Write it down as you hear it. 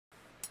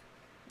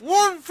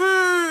One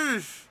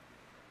Piece!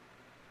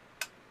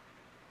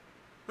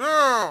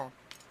 Yeah!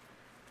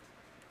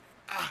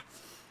 I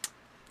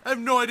have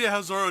no idea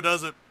how Zoro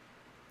does it.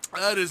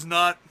 That is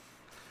not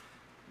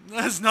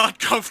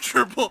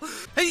comfortable.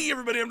 Hey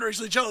everybody, I'm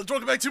Directionally Challenged.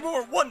 Welcome back to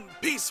more One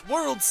Piece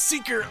World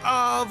Seeker,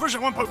 version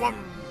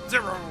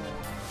 1.10.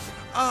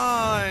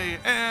 I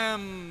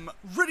am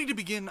ready to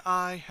begin.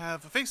 I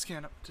have a face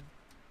cam up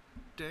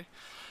today.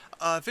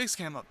 Face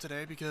cam up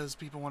today because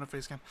people want a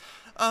face cam.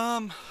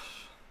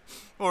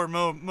 Or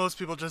most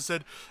people just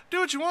said, do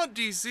what you want,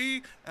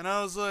 DC. And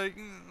I was like,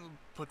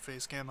 put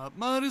face cam up.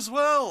 Might as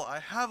well. I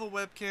have a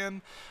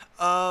webcam.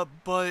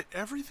 But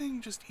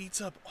everything just eats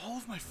up all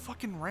of my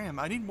fucking RAM.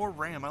 I need more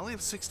RAM. I only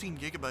have 16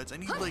 gigabytes.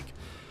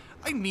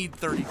 I need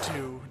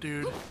 32,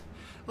 dude.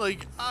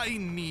 Like, I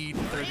need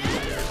 32.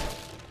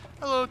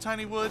 Hello,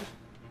 Tiny Wood.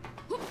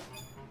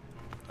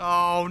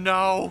 Oh,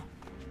 no.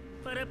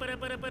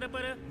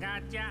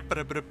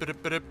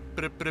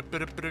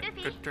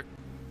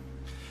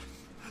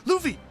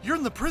 Luffy, you're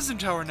in the prison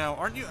tower now,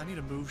 aren't you? I need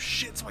to move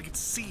shit so I can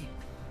see.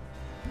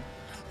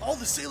 All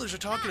the sailors are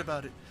talking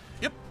about it.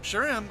 Yep,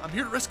 sure am. I'm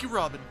here to rescue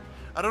Robin.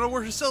 I don't know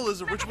where her cell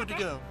is or which way to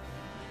go.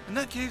 In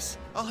that case,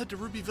 I'll head to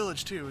Ruby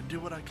Village too and do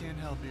what I can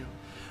to help you.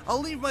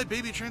 I'll leave my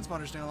baby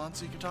transponder snail on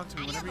so you can talk to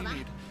me whenever you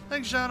need.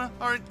 Thanks, Jana.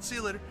 Alright, see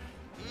you later.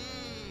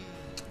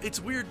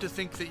 It's weird to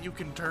think that you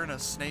can turn a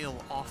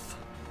snail off,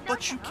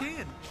 but you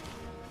can.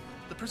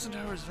 The prison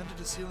tower is vented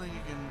to ceiling.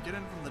 You can get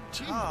in from the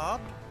top.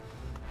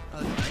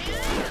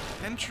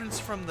 Entrance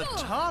from the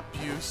top,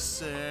 you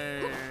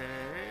say?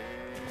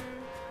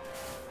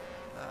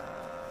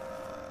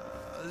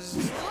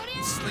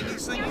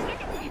 Slingy.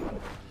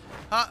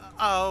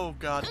 Oh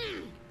god.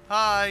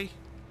 Hi.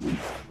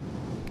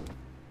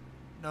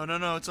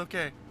 No, it's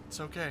okay. It's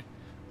okay.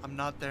 I'm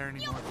not there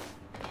anymore.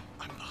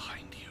 I'm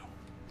behind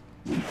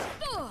you.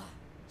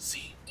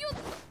 See?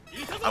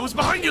 I was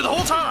behind you the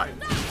whole time!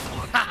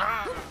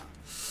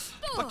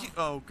 Fuck you.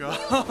 Oh god.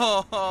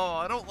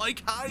 I don't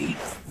like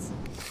heights.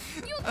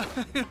 I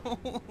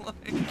don't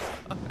like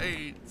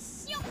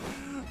heights.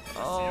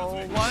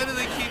 Oh, why do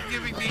they keep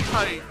giving me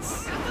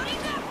heights?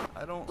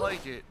 I don't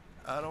like it.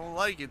 I don't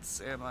like it,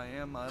 Sam. I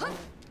don't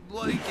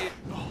like it.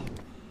 Oh.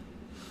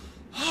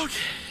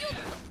 Okay.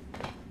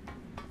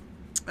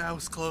 That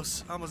was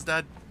close. I almost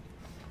died.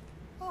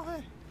 Oh,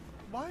 hey.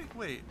 Why?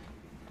 Wait.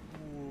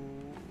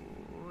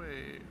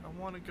 Wait. I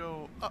want to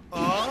go.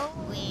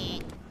 Oh.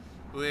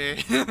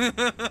 Wait.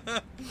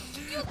 I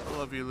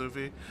love you,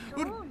 Luffy.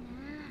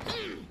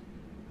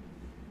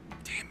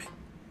 Damn it.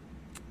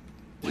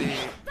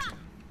 Wait.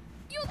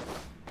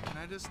 Can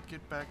I just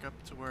get back up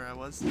to where I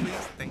was,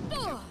 please? Thank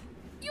you.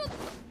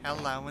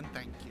 Hello and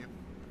thank you.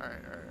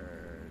 Alright.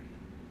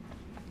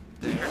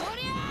 There.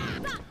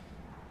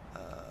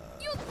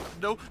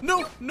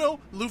 No.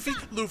 Luffy.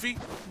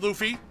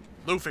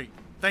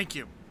 Thank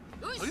you.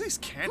 Look at these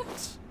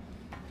cannons.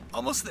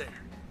 Almost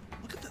there.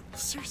 Look at them.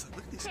 Seriously,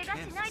 look at these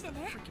cannons. They're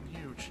freaking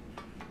huge.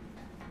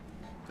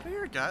 Did I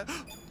hear a guy?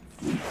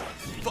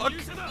 Fuck.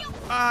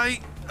 I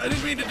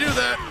didn't mean to do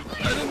that.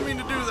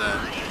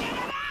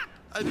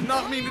 I did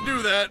not mean to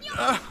do that.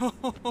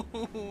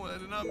 Oh, I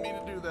did not mean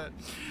to do that.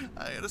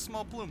 I had a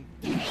small plume.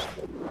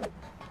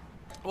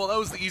 Well, that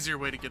was the easier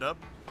way to get up.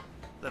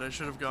 That I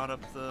should have gone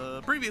up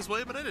the previous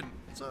way, but I didn't.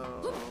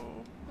 So,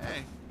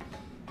 hey.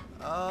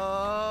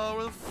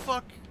 Where the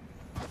fuck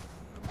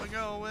am I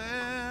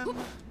going?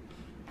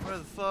 Where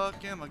the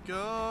fuck am I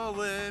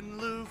going,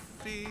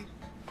 Luffy?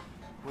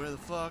 Where the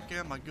fuck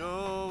am I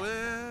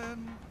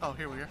going? Oh,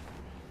 here we are.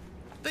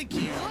 Thank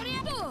you.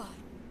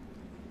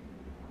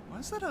 Why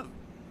is that a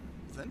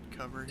vent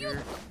cover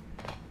here?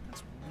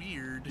 That's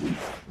weird.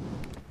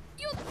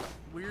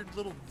 Weird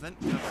little vent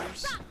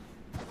covers.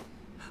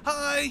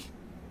 Hi!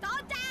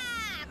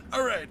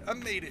 Alright, I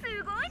made it.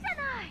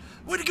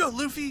 Way to go,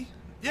 Luffy!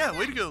 Yeah,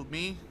 way to go,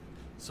 me.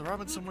 So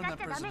Robin's somewhere in that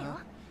prison, huh?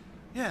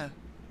 Yeah,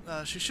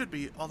 she should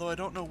be, although I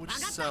don't know which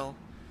cell.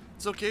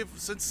 It's okay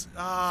since...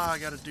 I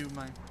gotta do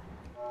my...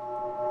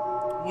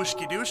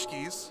 Wooshky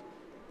dooshkies.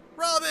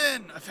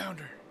 Robin! I found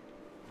her.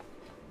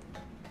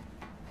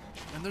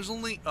 And there's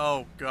only...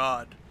 Oh,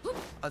 God.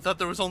 I thought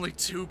there was only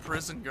 2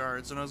 prison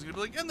guards, and I was gonna be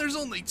like, and there's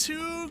only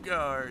 2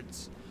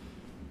 guards!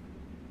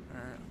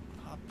 Alright,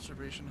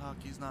 observation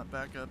hockey's not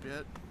back up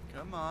yet.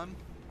 Come on.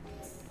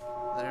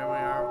 There we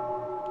are.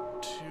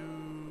 2,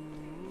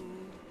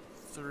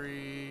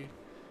 3...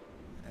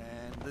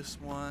 And this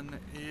one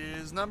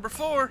is number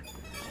 4!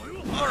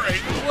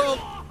 Alright, well...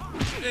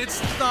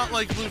 It's not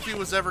like Luffy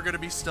was ever gonna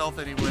be stealth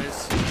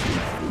anyways.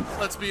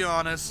 Let's be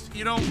honest.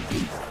 You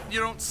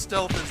don't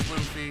stealth as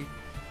Luffy.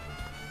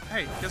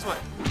 Hey, guess what?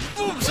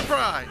 Boom!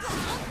 Surprise!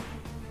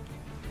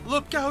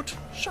 Look out!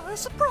 Shy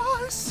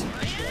surprise!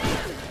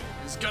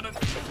 He's got a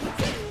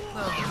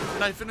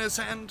knife in his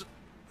hand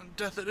and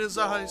death in his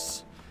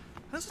eyes.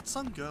 How does that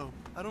song go?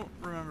 I don't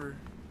remember.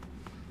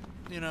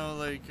 You know,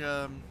 like,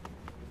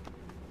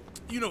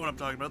 you know what I'm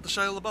talking about. The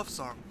Shia LaBeouf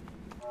song.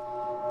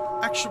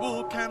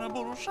 Actual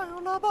cannibal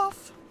Shia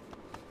LaBeouf.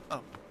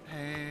 Oh,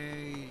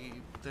 hey,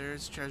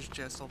 there's treasure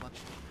chest. Hold on.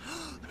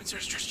 That means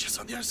there's treasure chest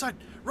on the other side.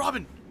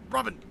 Robin,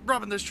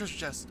 there's treasure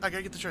chest. I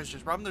gotta get the treasure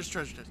chest. Robin, there's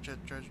treasure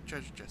chest.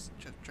 Treasure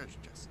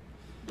chest.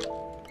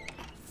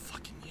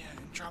 Fucking yeah,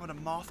 Andromeda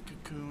moth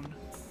cocoon.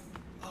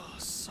 Oh,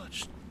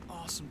 such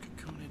awesome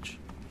cocoonage.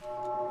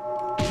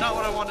 Not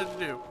what I wanted to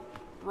do.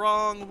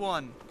 Wrong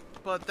one.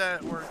 But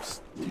that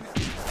works.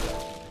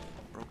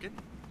 Broken.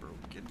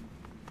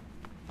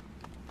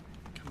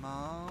 Come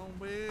on,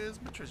 where's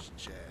my treasure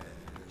chest?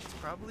 It's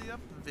probably up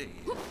there.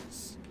 Oh,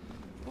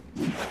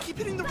 I keep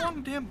hitting the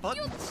wrong damn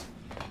buttons.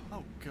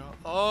 Oh god.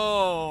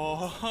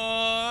 Oh,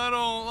 I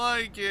don't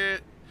like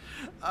it.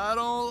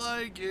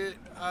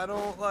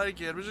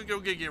 We're just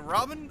gonna get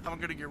Robin. I'm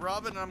gonna get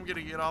Robin and I'm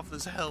gonna get off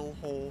this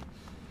hellhole.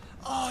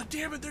 Oh,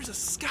 damn it, there's a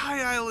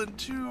Sky Island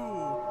too.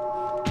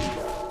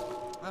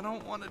 I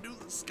don't want to do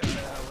the Sky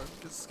Island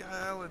because Sky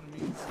Island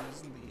means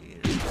he's in the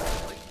air. I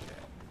don't like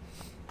that.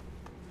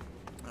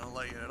 I don't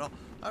like it at all.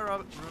 Hi,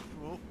 Robin.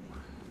 Whoa.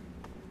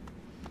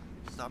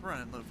 Stop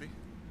running, Luffy.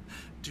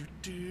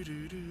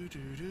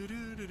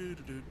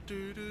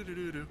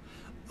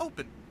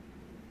 Open.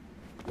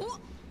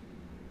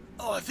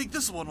 Oh, I think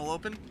this one will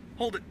open.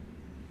 Hold it.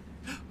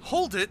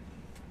 Hold it.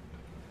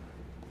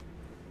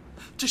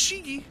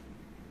 Tashigi.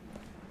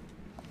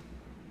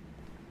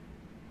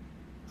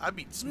 I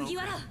beat Smoke.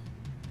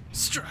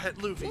 Straw Hat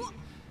Luffy.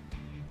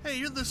 Hey,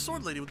 you're the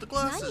sword lady with the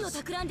glasses.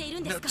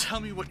 Now tell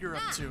me what you're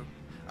up to.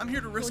 I'm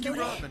here to rescue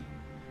Robin.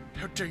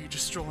 How dare you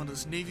just stroll into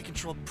this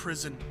Navy-controlled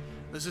prison?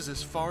 This is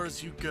as far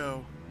as you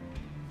go.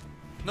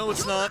 No,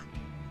 it's not.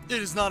 It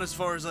is not as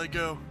far as I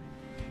go.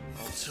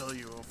 I'll tell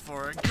you how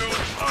far I go.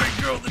 I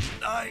go that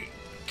I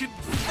can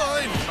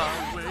find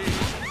my way.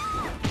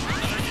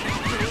 I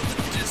can go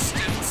the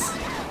distance.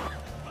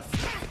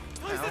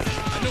 Ow.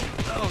 I know.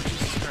 Oh,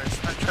 Jesus Christ.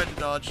 I tried to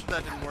dodge.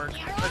 That didn't work.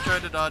 I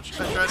tried to dodge. It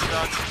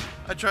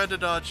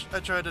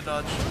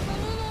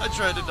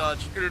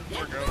didn't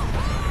work out.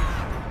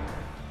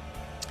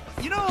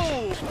 You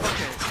know,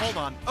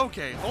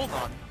 okay, hold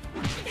on.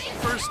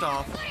 First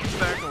off,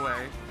 back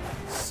away.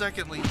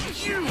 Secondly,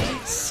 you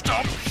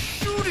stop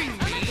shooting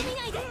me.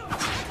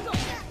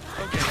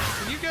 Okay,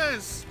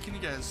 can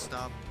you guys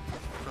stop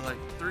for like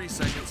 3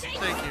 seconds?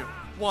 Thank you.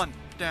 1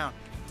 down.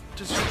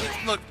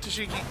 Tashigi, look,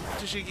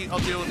 Tashigi, I'll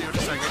deal with you in a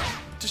second.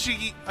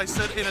 Tashigi, I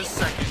said in a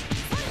second.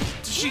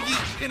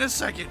 Tashigi, in a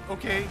second,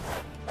 okay?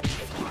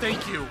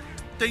 Thank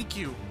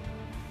you.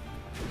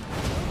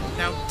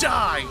 Now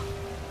die.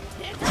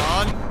 Come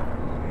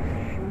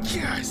on.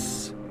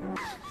 Yes!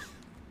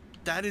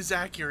 That is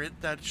accurate.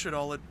 That's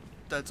all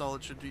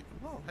it should be.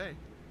 Oh, hey.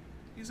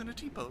 He's in a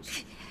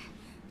T-pose.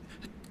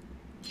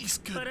 He's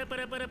good.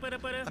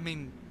 I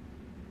mean,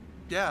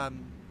 yeah,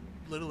 I'm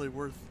literally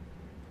worth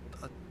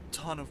a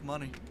ton of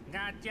money.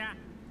 Gotcha.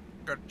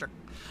 I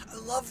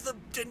love the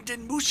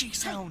Den Mushi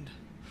sound.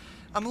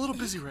 I'm a little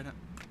busy right now,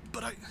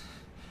 but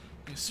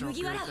yes, sir, I'll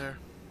be right there.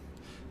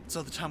 That's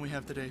all the time we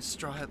have today,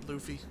 Straw Hat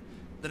Luffy.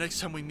 The next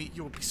time we meet,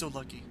 you will be so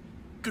lucky.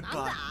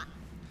 Goodbye.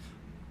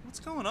 What's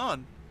going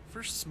on?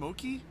 First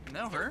Smokey,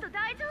 now her?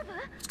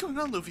 What's going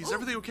on, Luffy? Is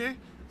everything okay?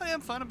 I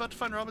am fine. I'm about to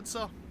find Robin's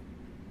cell.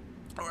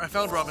 Or I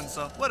found Robin's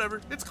cell.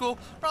 Whatever. It's cool.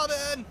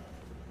 Robin!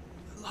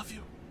 I love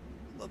you.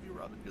 I love you,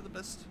 Robin. You're the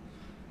best.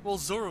 Well,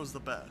 Zoro's the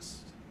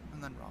best.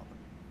 And then Robin.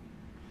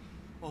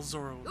 Well,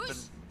 Zoro, then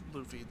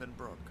Luffy, then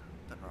Brook,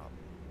 then Robin.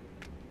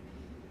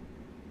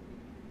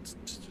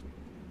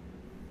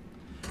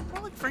 I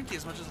don't like Frankie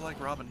as much as I like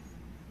Robin.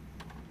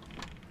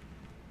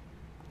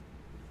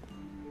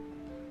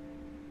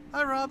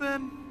 Hi,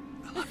 Robin.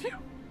 I love you.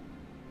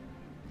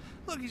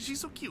 Look, she's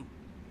so cute.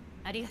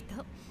 I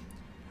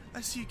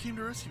see you came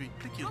to rescue me.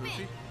 Thank you,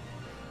 Luffy.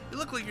 You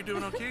look like you're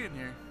doing okay in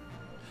here.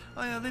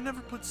 Oh yeah, they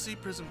never put sea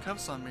prism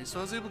cuffs on me, so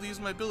I was able to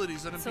use my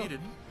abilities unimpeded.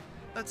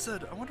 That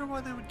said, I wonder why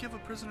they would give a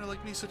prisoner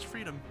like me such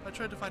freedom. I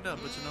tried to find out,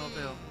 but to no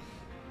avail.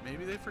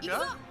 Maybe they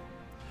forgot?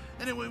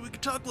 Anyway, we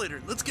could talk later.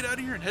 Let's get out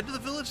of here and head to the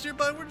village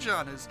nearby where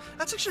John is.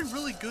 That's actually a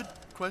really good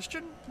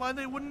question, why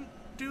they wouldn't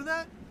do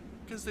that.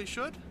 Because they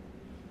should.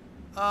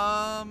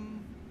 Yeah.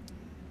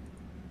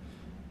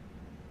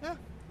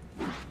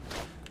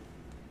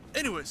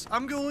 Anyways,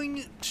 I'm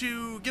going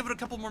to give it a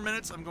couple more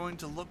minutes. I'm going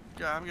to look,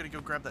 I'm going to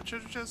go grab that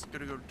treasure chest. I'm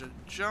going to go to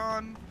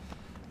John.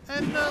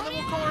 And then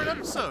we'll call it an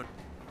episode.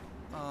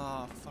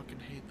 Oh, I fucking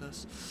hate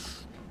this.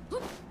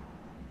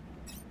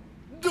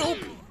 Nope.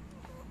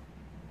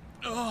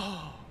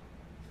 Oh.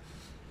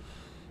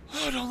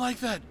 Oh, don't like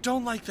that.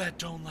 Don't like that.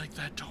 Don't like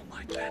that. Don't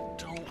like that.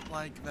 Don't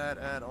like that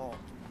at all.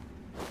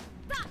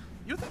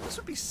 You think this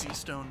would be sea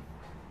stone?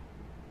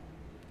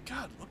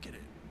 God, look at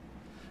it.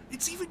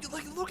 It's even,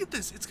 like, look at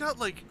this. It's got,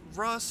 like,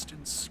 rust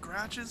and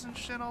scratches and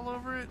shit all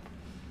over it.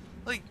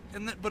 Like,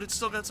 but it's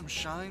still got some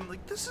shine.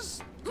 Like, this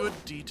is good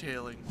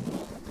detailing.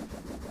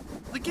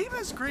 The game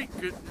has great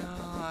good...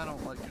 I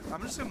don't like it.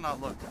 I'm just gonna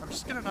not look. I'm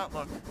just gonna not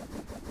look.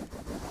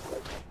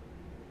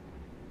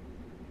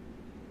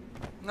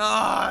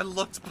 I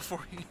looked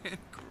before he hit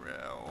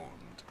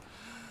ground.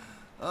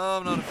 Oh,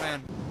 I'm not a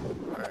fan.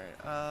 Alright,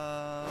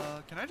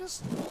 can I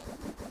just...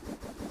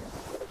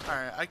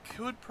 Alright, I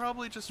could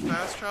probably just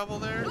fast travel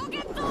there.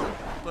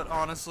 But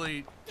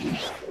honestly,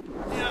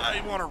 yeah,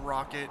 I want to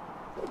rocket.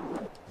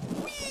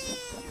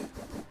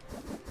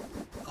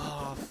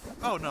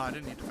 Oh no, I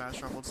didn't need to fast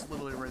travel. It's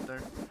literally right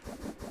there.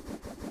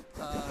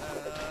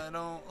 I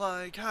don't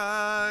like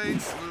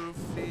heights,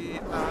 Luffy.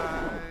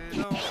 I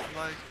don't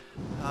like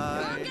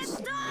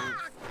heights,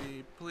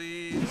 Luffy.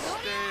 Please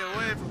stay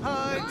away from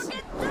heights.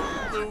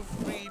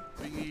 Luffy,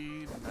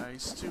 be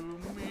nice to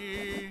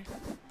me.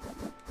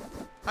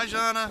 Hi,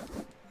 Jana.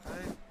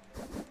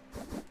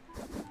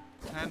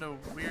 Kind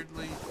of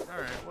weirdly.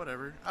 Alright,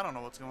 whatever. I don't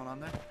know what's going on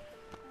there.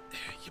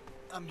 Yep,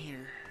 I'm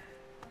here.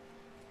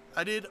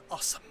 I did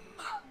awesome.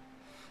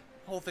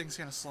 Whole thing's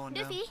kind of slowing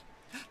down.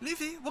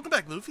 Luffy, welcome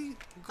back, Luffy.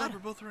 I'm glad we're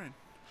both around.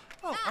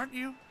 Oh, aren't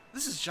you?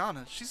 This is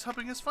Jana. She's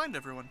helping us find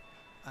everyone.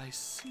 I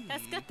see.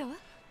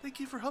 Thank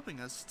you for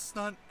helping us. It's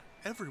not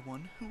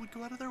everyone who would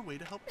go out of their way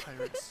to help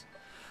pirates.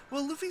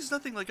 Well, Luffy's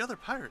nothing like other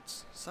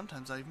pirates.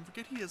 Sometimes I even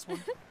forget he is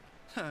one.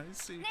 I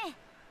see.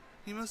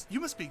 You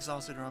must be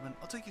exhausted, Robin.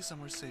 I'll take you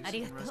somewhere safe so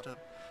you can rest up.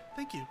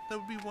 Thank you. That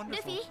would be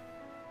wonderful.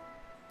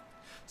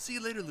 See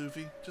you later,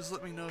 Luffy. Just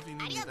let me know if you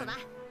need anything.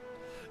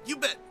 You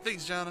bet.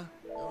 Thanks, Jana.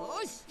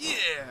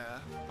 Yeah.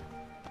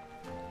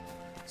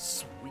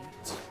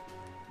 Sweet.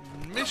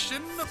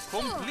 Mission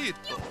complete.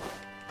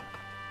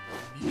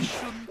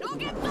 Mission.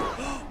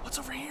 What's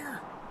over here?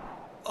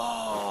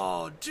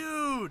 Oh,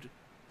 dude.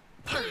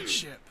 Pirate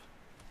ship.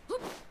 Oh,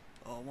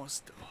 I want to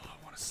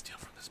steal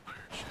from this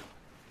pirate ship.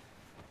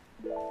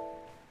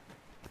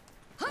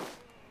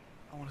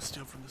 I want to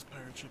steal from this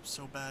pirate ship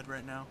so bad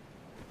right now.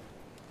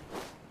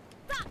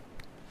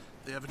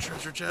 They have a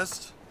treasure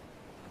chest.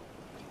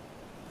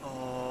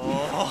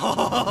 Oh,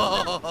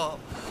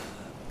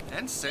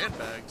 and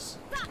sandbags.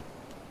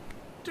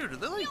 Dude, are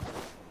they like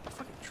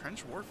fucking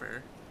trench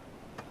warfare?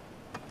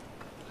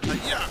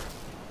 Yeah.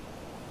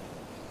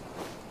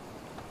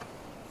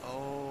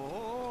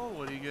 Oh,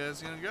 what are you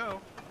guys gonna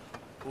go?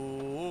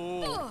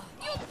 Oh,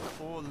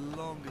 for the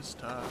longest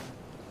time.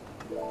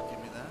 Give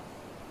me that.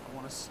 I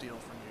want to steal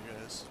from you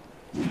guys.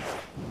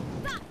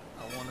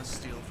 I want to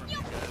steal from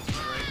you guys,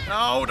 right?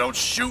 No, don't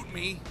shoot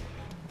me.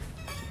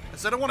 I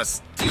said I want to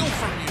steal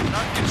from you,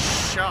 not get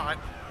shot.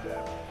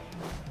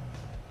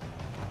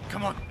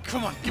 Come on,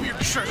 give me your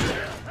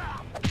treasure.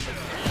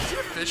 Is he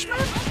a fishman?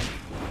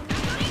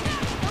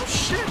 Oh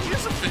shit, he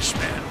is a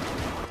fishman.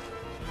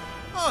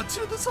 Oh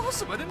dude, that's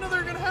awesome. I didn't know they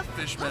were gonna have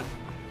fishmen.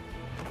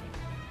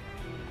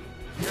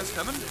 You guys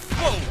coming?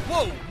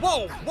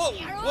 Whoa.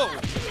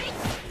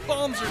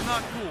 Bombs are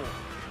not cool.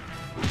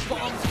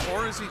 Bombs,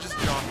 or is he just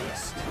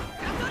jaundiced?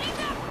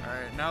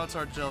 Alright, now it's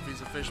hard to tell if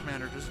he's a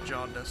fishman or just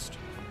jaundiced.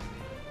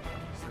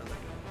 Is there like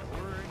a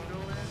door I can go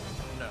in?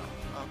 No.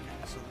 Okay,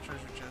 so the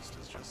treasure chest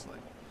is just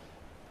like...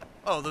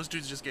 Oh, those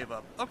dudes just gave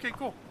up. Okay,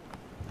 cool.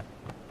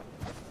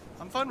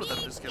 I'm fine with them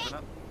just giving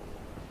up.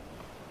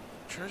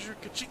 Treasure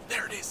ka-ching.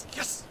 There it is.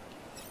 Yes!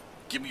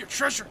 Give me your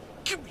treasure.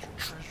 Give me your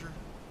treasure.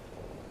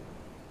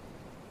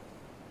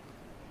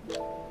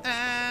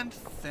 And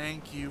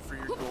thank you for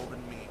your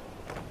golden meat.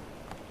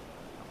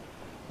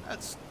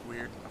 That's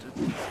weird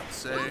to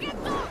say.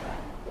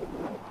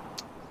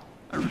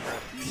 I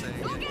regret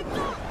saying it.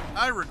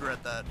 I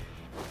regret that.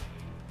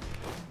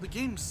 The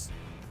game's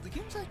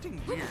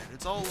acting weird.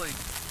 It's all like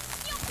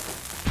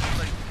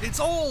it's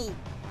all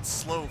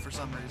slow for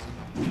some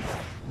reason.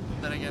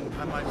 Then again,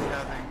 I might be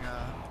having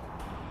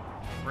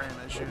RAM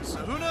issues, so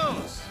who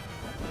knows?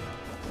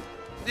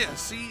 Yeah,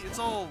 see, it's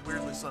all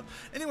weirdly slow.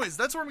 Anyways,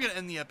 that's where I'm gonna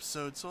end the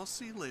episode, so I'll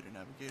see you later,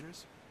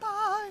 navigators.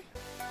 Bye!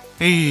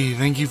 Hey,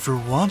 thank you for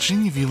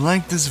watching. If you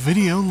liked this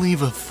video,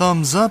 leave a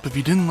thumbs up. If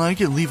you didn't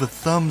like it, leave a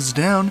thumbs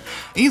down.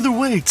 Either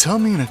way, tell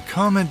me in a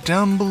comment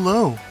down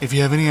below. If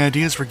you have any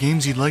ideas for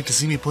games you'd like to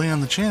see me play on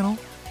the channel,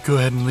 go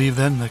ahead and leave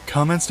that in the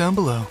comments down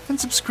below.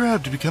 And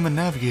subscribe to become a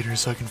navigator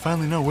so I can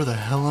finally know where the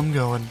hell I'm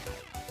going.